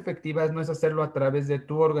más efectiva no es hacerlo a través de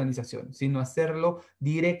tu organización, sino hacerlo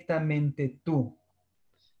directamente tú.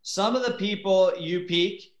 Some of the people you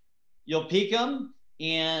peak, you'll peak them,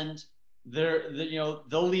 and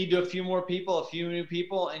they'll lead to a few more people, a few new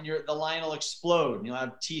people, and the line will explode. And you'll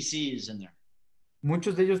have TCs in there.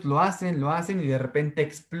 Muchos de ellos lo hacen y de repente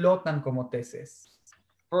explotan como TCs.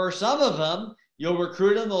 For some of them, you'll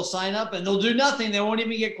recruit them, they'll sign up, and they'll do nothing. They won't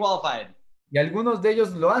even get qualified. Y algunos de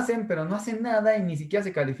ellos lo hacen, pero no hacen nada y ni siquiera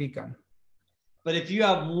se califican. But if you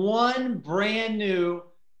have one brand new,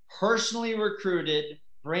 personally recruited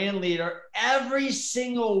brand leader every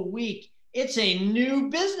single week, it's a new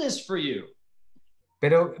business for you.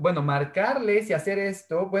 Pero bueno, marcarles y hacer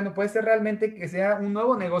esto, bueno, puede ser realmente que sea un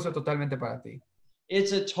nuevo negocio totalmente para ti.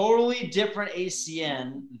 It's a totally different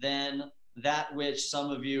ACN than that which some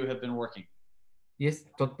of you have been working. Y es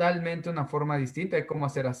totalmente una forma distinta de cómo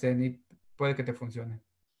hacer ACN y puede que te funcione.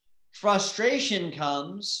 Frustration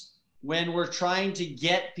comes when we're trying to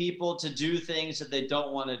get people to do things that they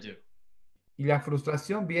don't want to do. Y la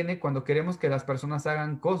frustración viene cuando queremos que las personas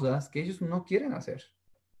hagan cosas que ellos no quieren hacer.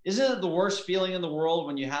 Isn't it the worst feeling in the world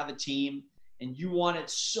when you have a team and you want it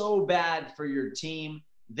so bad for your team,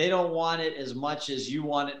 they don't want it as much as you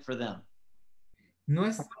want it for them? ¿No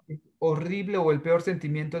es horrible o el peor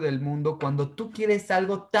sentimiento del mundo cuando tú quieres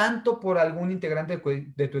algo tanto por algún integrante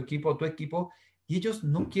de tu equipo o tu equipo y ellos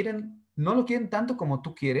no lo quieren tanto como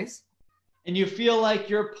tú quieres? And you feel like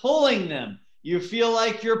you're pulling them. You feel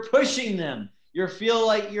like you're pushing them. You feel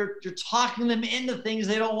like you're talking them into things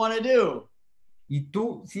they don't want to do. Y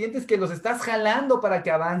tú sientes que los estás jalando para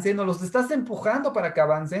que avancen o los estás empujando para que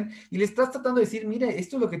avancen y le estás tratando de decir, mire,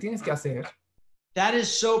 esto es lo que tienes que hacer. That is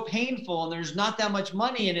so painful and there's not that much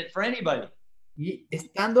money in it for anybody. Y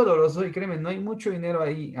es tan doloroso y créeme, no hay mucho dinero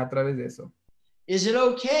ahí a través de eso. Is it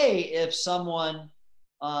okay if someone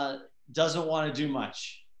doesn't want to do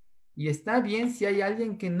much? Y está bien si hay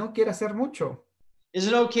alguien que no quiere hacer mucho. Is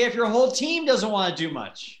it okay if your whole team doesn't want to do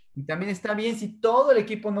much? Y también está bien si todo el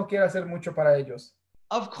equipo no quiere hacer mucho para ellos.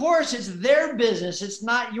 Of course, it's their business. It's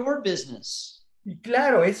not your business. Y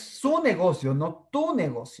claro, es su negocio, no tu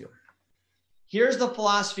negocio. Here's the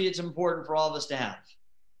philosophy it's important for all of us to have.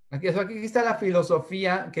 Aquí está la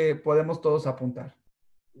filosofía que podemos todos apuntar.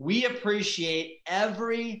 We appreciate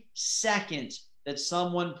every second that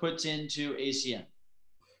someone puts into ACN.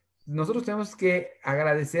 Nosotros tenemos que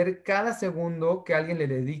agradecer cada segundo que alguien le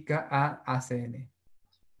dedica a ACN.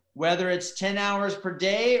 Whether it's 10 hours per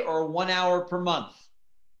day or 1 hour per month.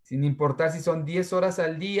 Sin importar si son 10 horas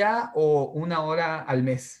al día o 1 hora al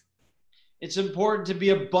mes. It's important to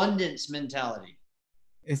be abundance mentality.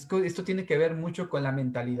 Esto tiene que ver mucho con la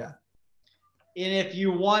mentalidad. And if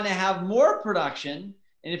you want to have more production,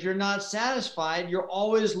 and if you're not satisfied, you're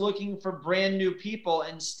always looking for brand new people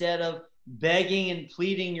instead of begging and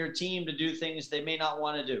pleading your team to do things they may not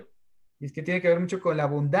want to do. Y es que tiene que ver mucho con la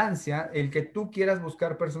abundancia, el que tú quieras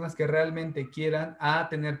buscar personas que realmente quieran, a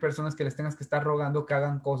tener personas que les tengas que estar rogando que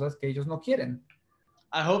hagan cosas que ellos no quieren.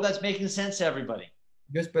 I hope that's making sense to everybody.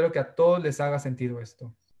 Yo espero que a todos les haga sentido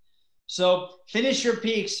esto. So finish your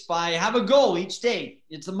peaks by have a goal each day.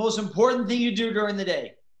 It's the most important thing you do during the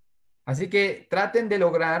day. Así que traten de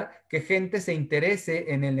lograr que gente se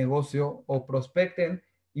interese en el negocio o prospecten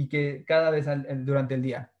y que cada vez durante el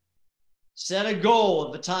día. Set a goal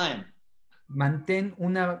of the time. Mantén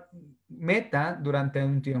una meta durante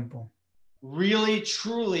un tiempo. Really,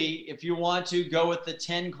 truly, if you want to go with the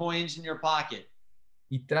 10 coins in your pocket.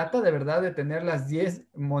 Y trata de verdad de tener las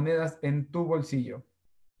 10 monedas en tu bolsillo.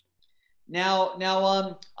 Now,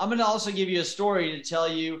 I'm going to also give you a story to tell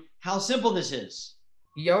you how simple this is.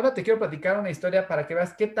 Y ahora te quiero platicar una historia para que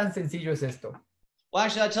veas qué tan sencillo es esto. Well,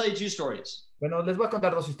 actually, I'll tell you 2 stories. Bueno, les voy a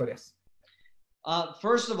contar 2 historias.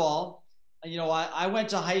 First of all, I went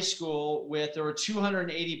to high school there were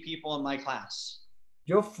 280 people in my class.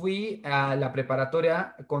 Yo fui a la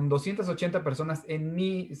preparatoria con 280 personas en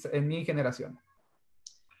mi generación.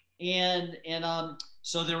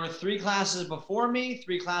 So there were 3 classes before me,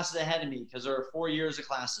 3 classes ahead of me, because there were 4 years of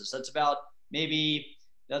classes. That's about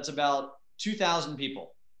 2,000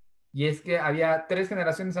 people. Y es que había 3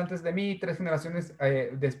 generaciones antes de mí, 3 generaciones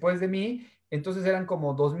después de mí, entonces eran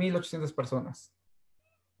como 2,800 personas.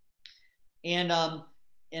 And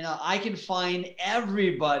I can find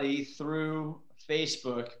everybody through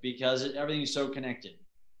Facebook because everything's so connected.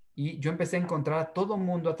 Y yo empecé a encontrar a todo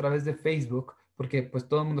mundo a través de Facebook porque pues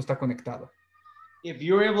todo el mundo está conectado. If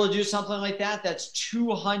you're able to do something like that, that's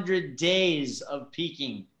 200 days of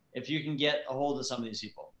peaking if you can get a hold of some of these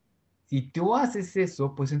people. Si tú haces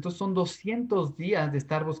eso, pues entonces son 200 días de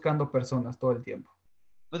estar buscando personas todo el tiempo.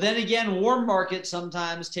 But then again, warm market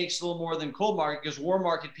sometimes takes a little more than cold market because warm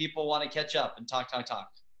market people want to catch up and talk.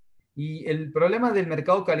 Y el problema del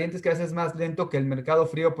mercado caliente es que a veces es más lento que el mercado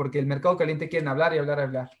frío porque el mercado caliente quieren hablar y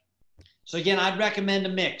hablar. So again, I'd recommend a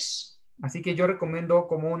mix. Así que yo recomiendo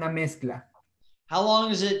como una mezcla. How long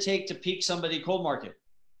does it take to peak somebody cold market?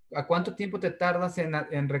 ¿A cuánto tiempo te tardas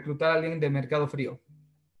en reclutar a alguien de mercado frío?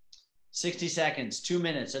 60 seconds, 2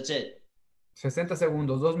 minutes, that's it. 60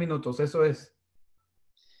 segundos, 2 minutos, eso es.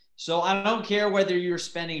 So I don't care whether you're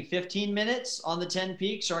spending 15 minutes on the 10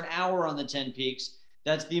 peaks or an hour on the 10 peaks.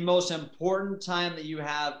 That's the most important time that you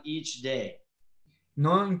have each day.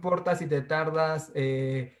 No importa si te tardas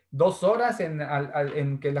 2 horas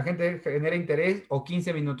en que la gente genere interés o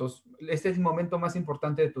 15 minutos. Este es el momento más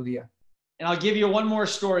importante de tu día. And I'll give you one more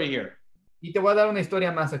story here. Y te voy a dar una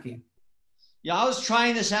historia más aquí. Yeah, I was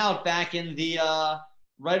trying this out back in the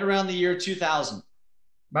right around the year 2000.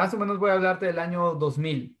 Más o menos voy a hablarte del año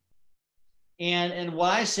 2000. And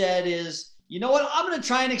what I said is, you know what? I'm going to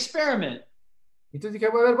try an experiment. Entonces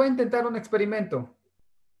dije, voy a intentar un experimento.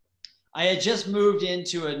 I had just moved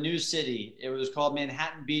into a new city. It was called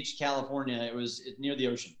Manhattan Beach, California. It's near the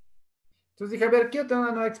ocean. Entonces dije, quiero tener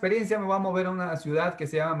una nueva experiencia. Me voy a mover a una ciudad que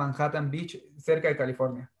se llama Manhattan Beach, cerca de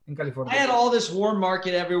California, en California. I had all this warm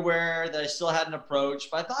market everywhere that I still hadn't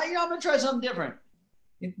approached, but I thought, I'm going to try something different.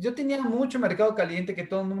 Yo tenía mucho mercado caliente que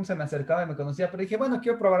todo el mundo se me acercaba y me conocía, pero dije, bueno,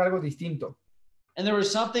 quiero probar algo distinto. And there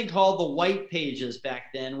was something called the white pages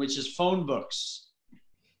back then, which is phone books.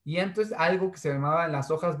 Y entonces algo que se llamaban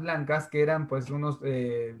las hojas blancas, que eran pues unos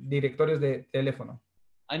directorios de teléfono.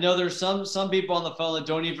 I know there's some people on the phone that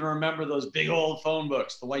don't even remember those big old phone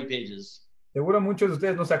books, the white pages. Seguro muchos de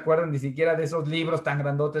ustedes no se acuerdan ni siquiera de esos libros tan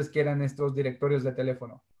grandotes que eran estos directorios de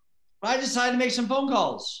teléfono. But I decided to make some phone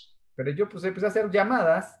calls. Pero yo pues empecé a hacer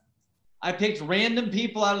llamadas. I picked random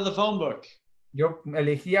people out of the phone book. Yo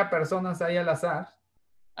elegía personas ahí al azar.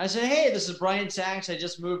 I said, hey, this is Brian Sax. I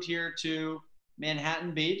just moved here to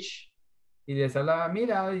Manhattan Beach. Y les hablaba,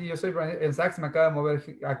 mira, yo soy Brian Sax, me acabo de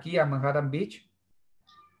mover aquí a Manhattan Beach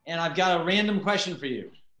And I've got a random question for you.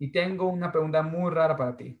 y tengo una pregunta muy rara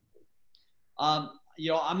para ti.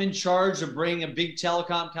 I'm in charge of bringing a big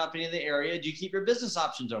telecom company in the area. Do you keep your business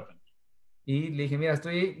options open? Y le dije, mira,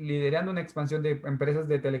 estoy liderando una expansión de empresas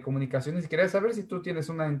de telecomunicaciones y quería saber si tú tienes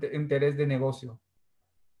un interés de negocio.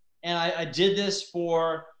 And I did this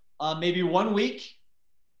for maybe 1 week.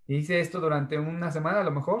 Y hice esto durante una semana a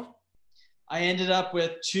lo mejor. I ended up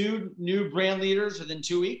with 2 new brand leaders within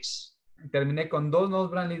 2 weeks. Terminé con 2 nuevos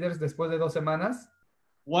brand leaders después de 2 semanas.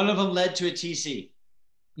 One of them led to a TC.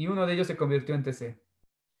 Y uno de ellos se convirtió en TC.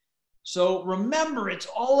 So remember, it's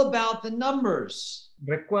all about the numbers.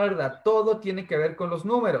 Recuerda, todo tiene que ver con los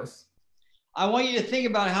números. I want you to think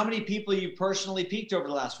about how many people you personally peaked over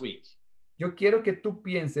the last week. Yo quiero que tú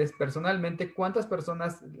pienses personalmente cuántas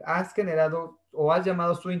personas has generado o has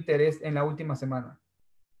llamado su interés en la última semana.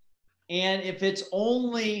 And if it's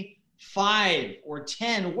only 5 or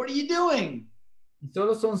 10, what are you doing? Y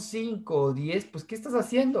solo son 5 o 10, pues ¿qué estás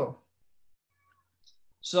haciendo?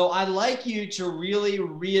 So I'd like you to really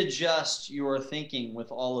readjust your thinking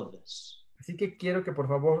with all of this. Así que quiero que por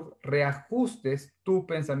favor reajustes tu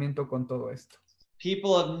pensamiento con todo esto.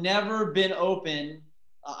 People have never been open.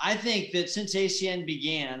 I think that since ACN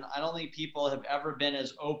began, I don't think people have ever been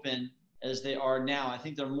as open as they are now. I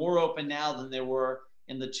think they're more open now than they were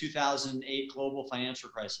in the 2008 global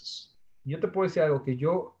financial crisis. Yo te puedo decir algo que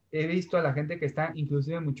yo he visto a la gente que está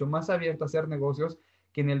inclusive mucho más abierta a hacer negocios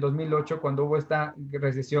que en el 2008 cuando hubo esta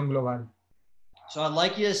recesión global. So I'd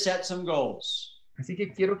like you to set some goals. Así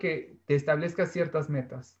que quiero que te establezcas ciertas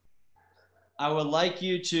metas. I would like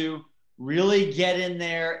you to really get in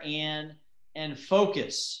there and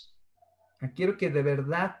focus. Quiero que de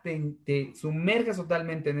verdad te sumerjas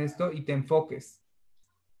totalmente en esto y te enfoques.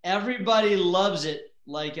 Everybody loves it.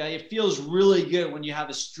 Like it feels really good when you have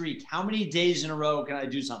a streak. How many days in a row can I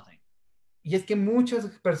do something? Y es que muchas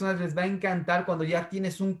personas les va a encantar cuando ya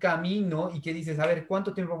tienes un camino y que dices, a ver,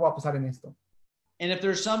 ¿cuánto tiempo voy a pasar en esto? And if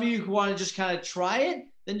there's some of you who want to just kind of try it,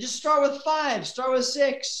 then just start with 5, start with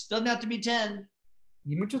 6. Doesn't have to be 10.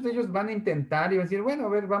 Y muchos de ellos van a intentar y van a decir, bueno, a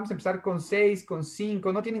ver, vamos a empezar con 6, con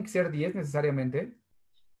 5, no tienen que ser 10 necesariamente.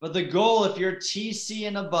 But the goal, if you're TC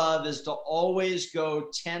and above, is to always go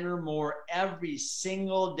 10 or more every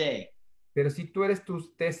single day. Pero si tú eres tu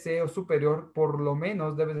TC o superior, por lo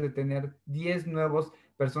menos debes de tener 10 nuevas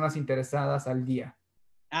personas interesadas al día.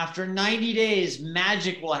 After 90 days,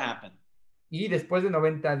 magic will happen. Y después de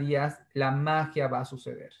 90 días, la magia va a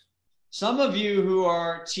suceder. Some of you who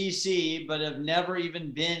are TC but have never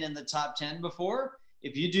even been in the top 10 before,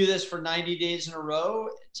 if you do this for 90 days in a row,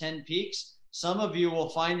 10 peaks, some of you will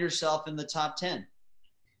find yourself in the top 10.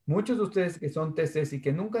 Muchos de ustedes que son TCs y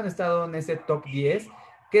que nunca han estado en ese top 10,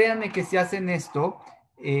 créanme que si hacen esto,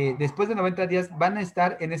 después de 90 días van a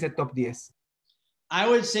estar en ese top 10. I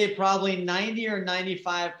would say probably 90 or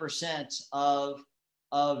 95%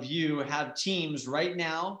 of you have teams right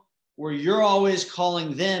now where you're always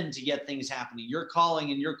calling them to get things happening. You're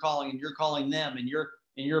calling and you're calling and you're calling them and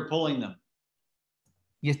you're pulling them.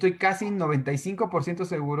 Y estoy casi 95%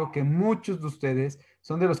 seguro que muchos de ustedes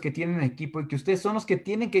son de los que tienen equipo y que ustedes son los que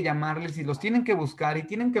tienen que llamarles y los tienen que buscar y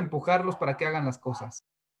tienen que empujarlos para que hagan las cosas.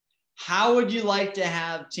 How would you like to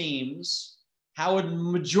have teams? How would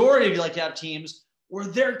majority of you like to have teams where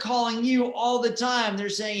they're calling you all the time? They're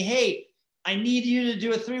saying, hey, I need you to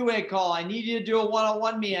do a 3-way call. I need you to do a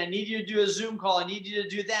one-on-one meeting. I need you to do a Zoom call. I need you to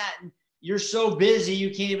do that. And you're so busy, you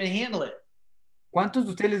can't even handle it. ¿Cuántos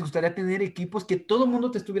de ustedes les gustaría tener equipos que todo el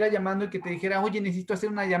mundo te estuviera llamando y que te dijera, oye, necesito hacer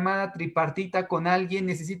una llamada tripartita con alguien,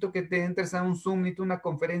 necesito que te entres a un Zoom, necesito una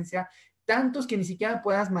conferencia, tantos que ni siquiera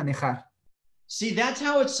puedas manejar? See, that's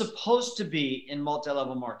how it's supposed to be in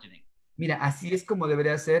multi-level marketing. Mira, así es como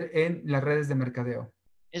debería ser en las redes de mercadeo.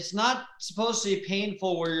 It's not supposed to be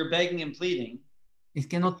painful where you're begging and pleading. Es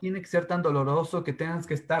que no tiene que ser tan doloroso que tengas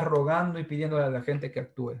que estar rogando y pidiéndole a la gente que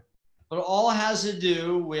actúe. But it all has to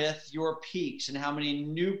do with your peaks and how many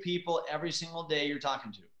new people every single day you're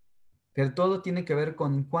talking to. Pero todo tiene que ver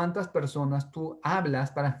con cuántas personas tú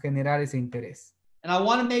hablas para generar ese interés. And I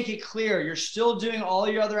want to make it clear, you're still doing all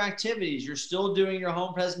your other activities. You're still doing your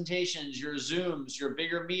home presentations, your Zooms, your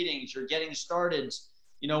bigger meetings, you're getting started.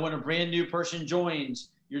 You know, when a brand new person joins,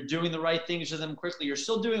 you're doing the right things for them quickly. You're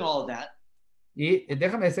still doing all of that. Y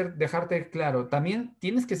déjame dejarte claro, también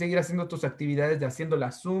tienes que seguir haciendo tus actividades de haciendo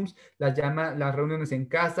las Zooms, las reuniones en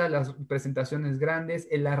casa, las presentaciones grandes,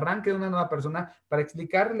 el arranque de una nueva persona para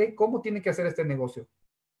explicarle cómo tiene que hacer este negocio.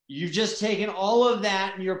 You've just taken all of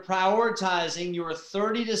that and you're prioritizing your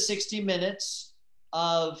 30 to 60 minutes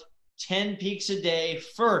of 10 peaks a day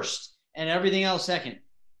first and everything else second.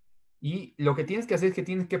 Y lo que tienes que hacer es que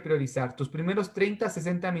tienes que priorizar. Tus primeros 30,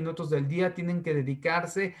 60 minutos del día tienen que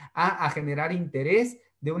dedicarse a generar interés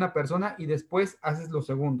de una persona y después haces lo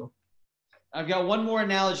segundo. I've got one more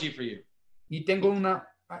analogy for you. Y tengo una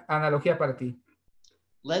analogía para ti.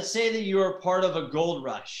 Let's say that you are part of a gold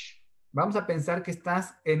rush. Vamos a pensar que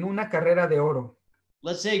estás en una carrera de oro.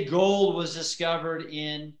 Let's say gold was discovered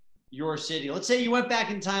in your city. Let's say you went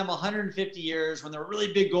back in time 150 years when there were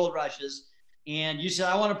really big gold rushes and you said,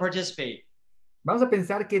 I want to participate. Vamos a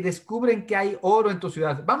pensar que descubren que hay oro en tu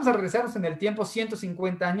ciudad. Vamos a regresarnos en el tiempo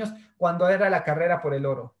 150 años cuando era la carrera por el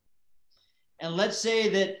oro. And let's say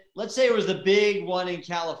it was the big one in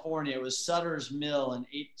California. It was Sutter's Mill in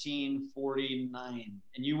 1849.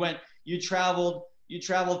 And you traveled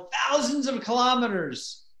thousands of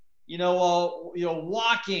kilometers,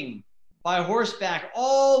 walking by horseback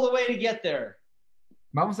all the way to get there.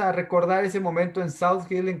 Vamos a recordar ese momento en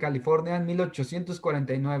South Hill, en California, en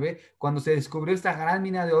 1849, cuando se descubrió esta gran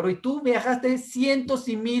mina de oro y tú viajaste cientos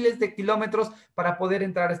y miles de kilómetros para poder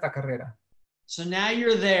entrar a esta carrera. So now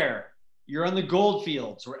you're there. You're on the gold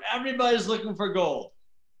fields where everybody's looking for gold.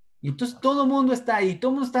 Y entonces todo el mundo está ahí,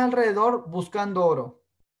 todo el mundo está alrededor buscando oro.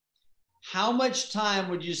 How much time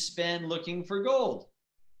would you spend looking for gold?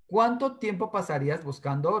 ¿Cuánto tiempo pasarías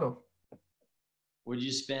buscando oro? Would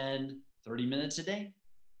you spend 30 minutes a day?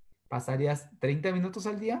 ¿Pasarías 30 minutos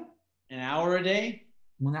al día? An hour a day?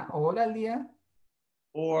 ¿Una hora al día?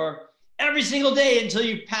 Or every single day until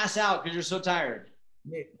you pass out because you're so tired?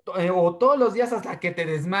 O todos los días hasta que te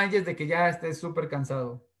desmayes de que ya estés súper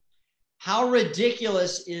cansado. How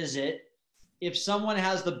ridiculous is it if someone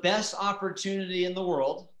has the best opportunity in the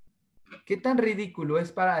world? ¿Qué tan ridículo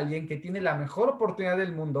es para alguien que tiene la mejor oportunidad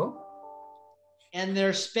del mundo? And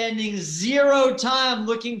they're spending zero time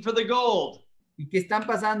looking for the gold. Y que están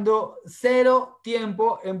pasando cero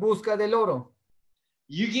tiempo en busca del oro.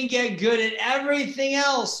 You can get good at everything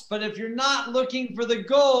else, but if you're not looking for the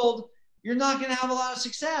gold, you're not going to have a lot of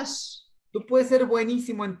success. Tú puedes ser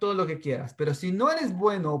buenísimo en todo lo que quieras, pero si no eres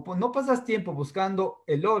bueno o no pasas tiempo buscando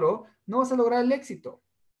el oro, no vas a lograr el éxito.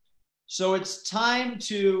 So it's time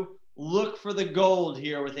to look for the gold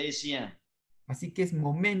here with ACN. Así que es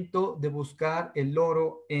momento de buscar el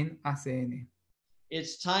oro en ACN.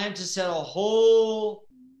 It's time to set a whole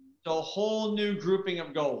new grouping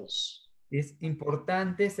of goals. Es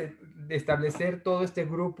importante establecer todo este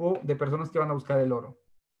grupo de personas que van a buscar el oro.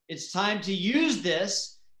 It's time to use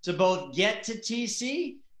this to both get to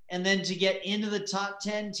TC and then to get into the top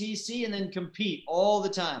 10 TC and then compete all the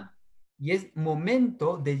time. Y es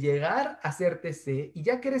momento de llegar a ser TC y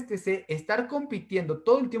ya que eres TC, estar compitiendo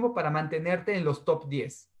todo el tiempo para mantenerte en los top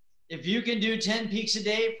 10. If you can do 10 peaks a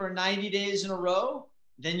day for 90 days in a row,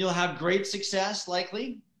 then you'll have great success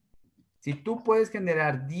likely. Si tú puedes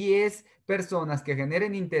generar 10 personas que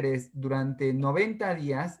generen interés durante 90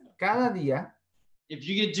 días, cada día, if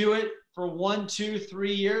you could do it for 1, 2,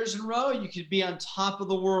 3 years in a row, you could be on top of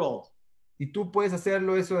the world. si tú puedes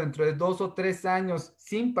hacerlo eso dentro de 2 o 3 años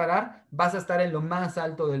sin parar, vas a estar en lo más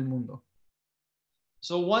alto del mundo.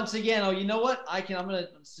 So once again, you know what? I'm going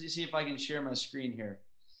to see if I can share my screen here.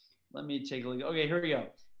 Let me take a look. Okay, here we go.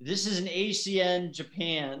 This is an ACN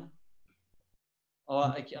Japan. Oh,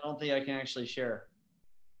 I don't think I can actually share.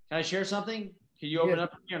 Can I share something? Can you open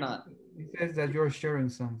up here or not? It says that you're sharing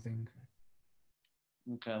something.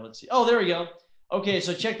 Okay, let's see. Oh, there we go. Okay,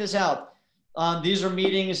 so check this out. These are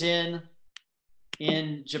meetings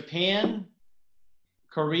in Japan,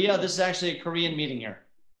 Korea. This is actually a Korean meeting here.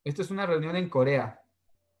 Esto es una reunión en Corea.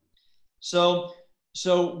 So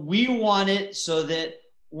we want it so that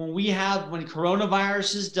when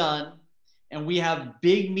coronavirus is done and we have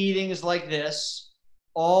big meetings like this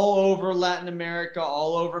all over Latin America,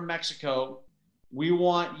 all over Mexico, we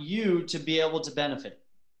want you to be able to benefit.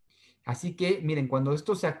 Así que, miren, cuando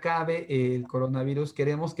esto se acabe el coronavirus,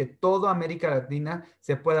 queremos que toda América Latina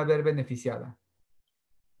se pueda ver beneficiada.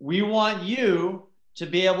 We want you to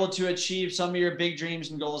be able to achieve some of your big dreams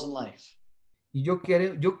and goals in life. Y yo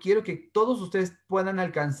quiero que todos ustedes puedan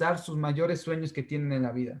alcanzar sus mayores sueños que tienen en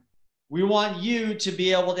la vida. We want you to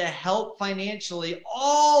be able to help financially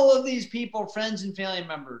all of these people, friends and family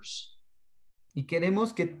members. Y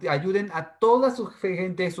queremos que ayuden a toda su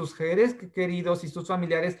gente, sus seres queridos y sus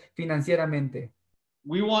familiares financieramente.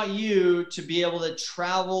 We want you to be able to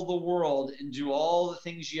travel the world and do all the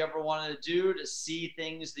things you ever wanted to do, to see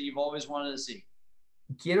things that you've always wanted to see.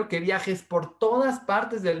 Quiero que viajes por todas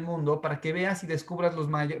partes del mundo para que veas y descubras los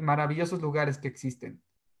maravillosos lugares que existen.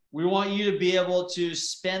 We want you to be able to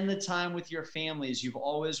spend the time with your families you've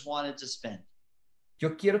always wanted to spend.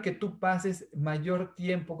 Yo quiero que tú pases mayor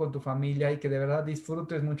tiempo con tu familia y que de verdad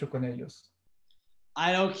disfrutes mucho con ellos.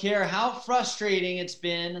 I don't care how frustrating it's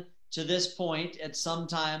been to this point at some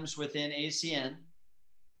times within ACN.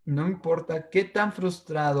 No importa qué tan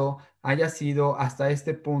frustrado haya sido hasta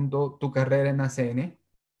este punto tu carrera en ACN,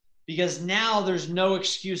 Because now there's no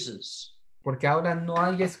excuses. porque ahora no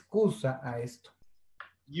hay excusa a esto.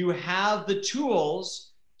 You have the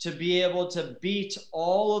tools to be able to beat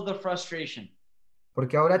all of the frustration.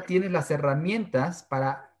 Porque ahora tienes las herramientas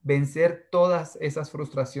para vencer todas esas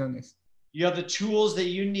frustraciones. You have the tools that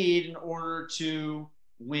you need in order to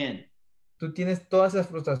win. Tú tienes todas esas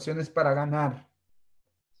frustraciones para ganar.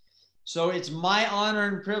 So it's my honor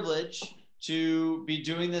and privilege to be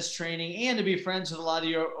doing this training and to be friends with a lot of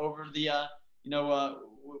you over the,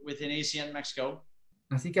 within ACN Mexico.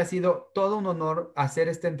 Así que ha sido todo un honor hacer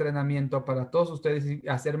este entrenamiento para todos ustedes y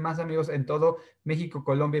hacer más amigos en todo México,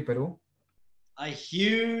 Colombia y Perú. A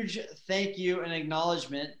huge thank you and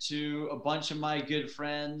acknowledgement to a bunch of my good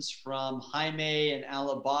friends from Jaime and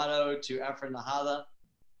Alabado to Efren Nahada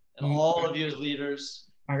and all of you as leaders.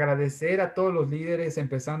 Agradecer a todos los líderes,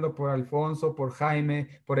 empezando por Alfonso, por Jaime,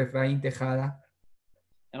 por Efraín Tejada.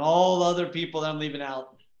 And all the other people that I'm leaving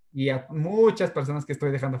out. Y a muchas personas que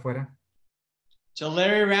estoy dejando fuera. To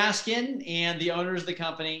Larry Raskin and the owners of the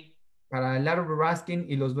company. Para Larry Raskin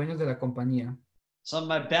y los dueños de la compañía. Some of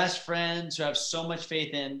my best friends who I have so much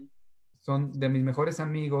faith in. Son de mis mejores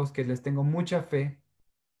amigos que les tengo mucha fe.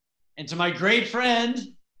 And to my great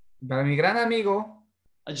friend. Para mi gran amigo.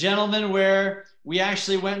 A gentleman where we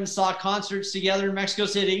actually went and saw concerts together in Mexico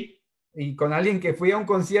City. Y con alguien que fui a un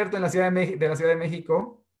concierto en la Ciudad de la Ciudad de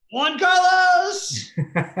México. Juan Carlos!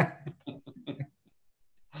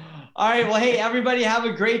 All right, well, hey, everybody have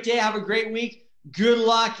a great day. Have a great week. Good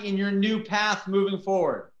luck in your new path moving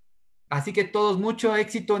forward. Así que todos, mucho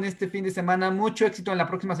éxito en este fin de semana, mucho éxito en la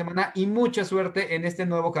próxima semana y mucha suerte en este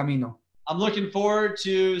nuevo camino. I'm looking forward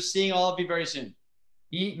to seeing all of you very soon.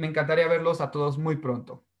 Y me encantaría verlos a todos muy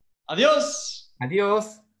pronto. Adios.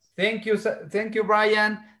 Adiós. Thank you,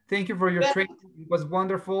 Brian. Thank you for your training. It was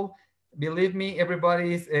wonderful. Believe me,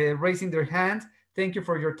 everybody is raising their hands. Thank you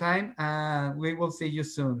for your time. We will see you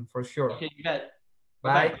soon, for sure. Okay, you bet.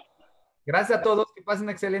 Bye. Bye. Gracias a todos. Que pasen un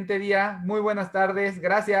excelente día. Muy buenas tardes.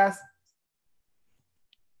 Gracias.